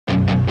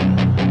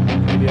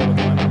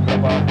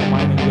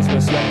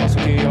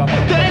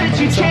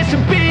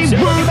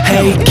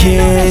Hey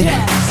kid,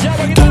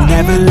 don't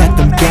ever let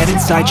them get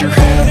inside your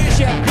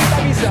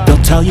head.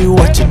 They'll tell you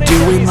what to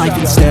do in life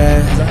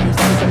instead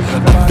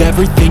of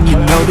everything you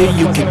know that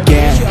you could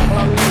get.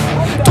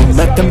 Don't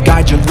let them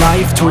guide your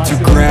life towards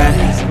regret.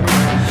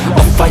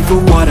 I'll fight for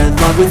what I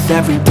love with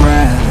every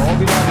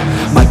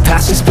breath. My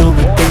past is filled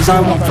with things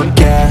I won't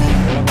forget.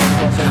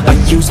 I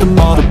use them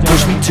all to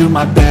push me to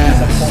my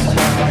best.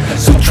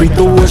 So treat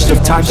the worst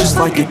of times just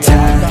like a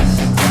test.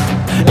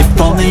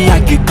 If only I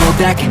could go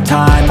back in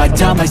time, I'd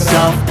tell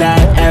myself that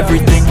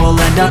everything will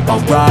end up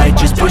alright.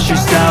 Just push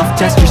yourself,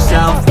 test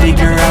yourself,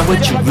 figure out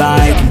what you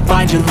like, and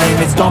find your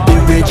limits, don't be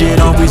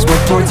rigid, always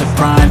work towards a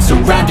prime.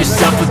 Surround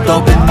yourself with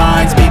open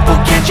minds, people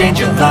can change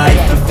your life.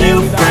 A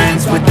few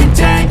friends with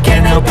intent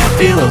can help you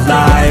feel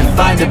alive.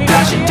 Find a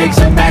passion, take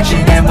some action,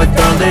 and with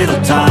a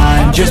little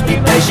time, just be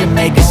patient,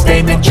 make a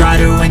statement, try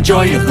to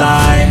enjoy your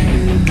life.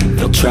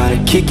 They'll try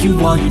to kick you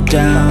while you're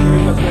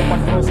down.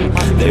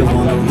 They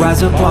wanna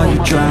rise up while you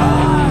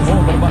drown.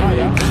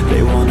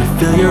 They wanna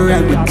fill your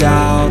head with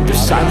doubt. They're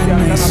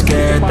silently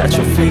scared that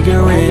you'll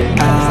figure it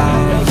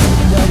out.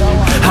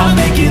 I'll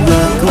make it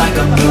look like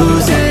I'm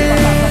losing,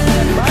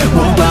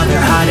 won't bother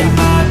hiding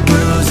my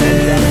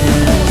bruises.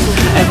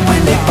 And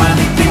when they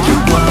finally think you're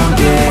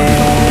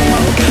wounded,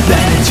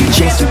 then it's your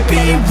chance to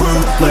be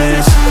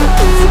ruthless.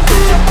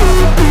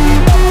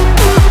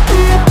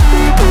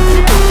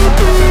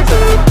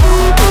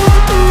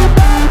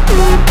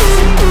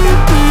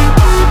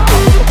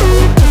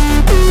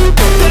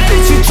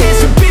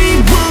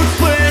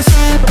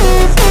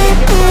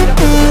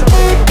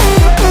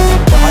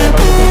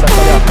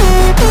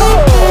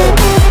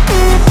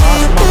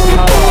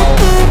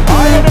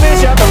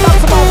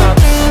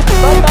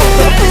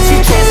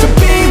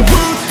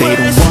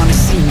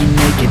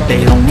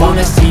 They don't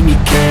wanna see me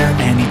care.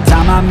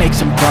 Anytime I make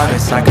some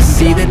progress, I can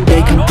see that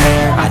they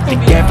compare. I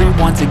think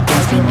everyone's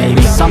against me,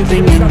 maybe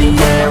something in the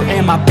air.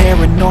 Am I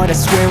paranoid? I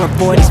swear a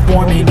void is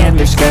forming and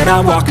they're scared.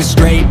 I walk a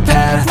straight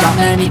path, not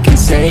many can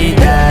say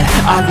that.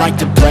 I like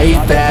to play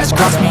fast,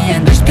 cross me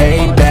and there's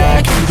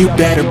payback. You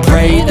better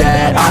pray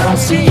that I don't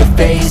see your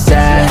face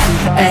at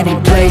any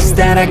place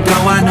that I go.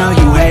 I know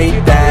you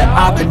hate that.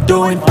 I've been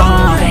doing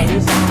fine,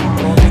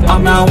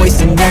 I'm not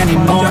wasting any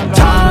more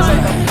time.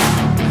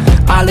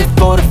 I live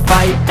for the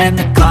fight and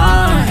the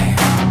climb,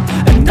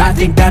 and I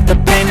think that the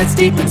pain that's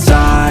deep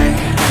inside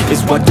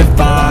is what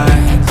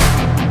defines.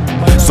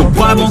 So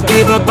I won't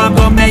give up, I'm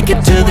gonna make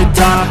it to the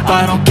top.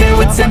 I don't care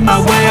what's in my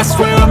way, I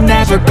swear I'm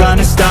never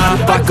gonna stop.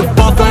 I could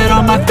fall flat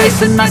on my face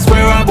and I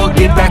swear I won't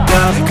get back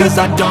up, cause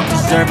I don't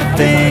deserve a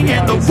thing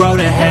and the road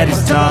ahead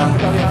is tough.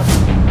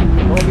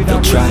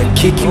 They'll try to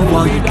kick you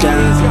while you're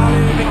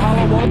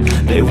down.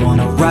 They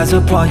wanna rise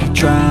up while you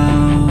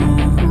drown.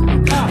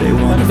 They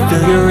wanna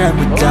fill your head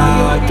with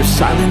doubt. They're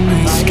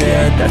silently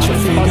scared that you'll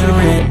figure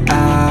it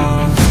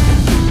out.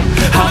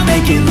 I'll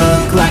make it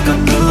look like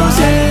I'm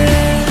losing,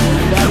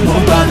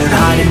 won't bother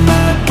hiding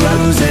my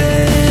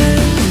bruises.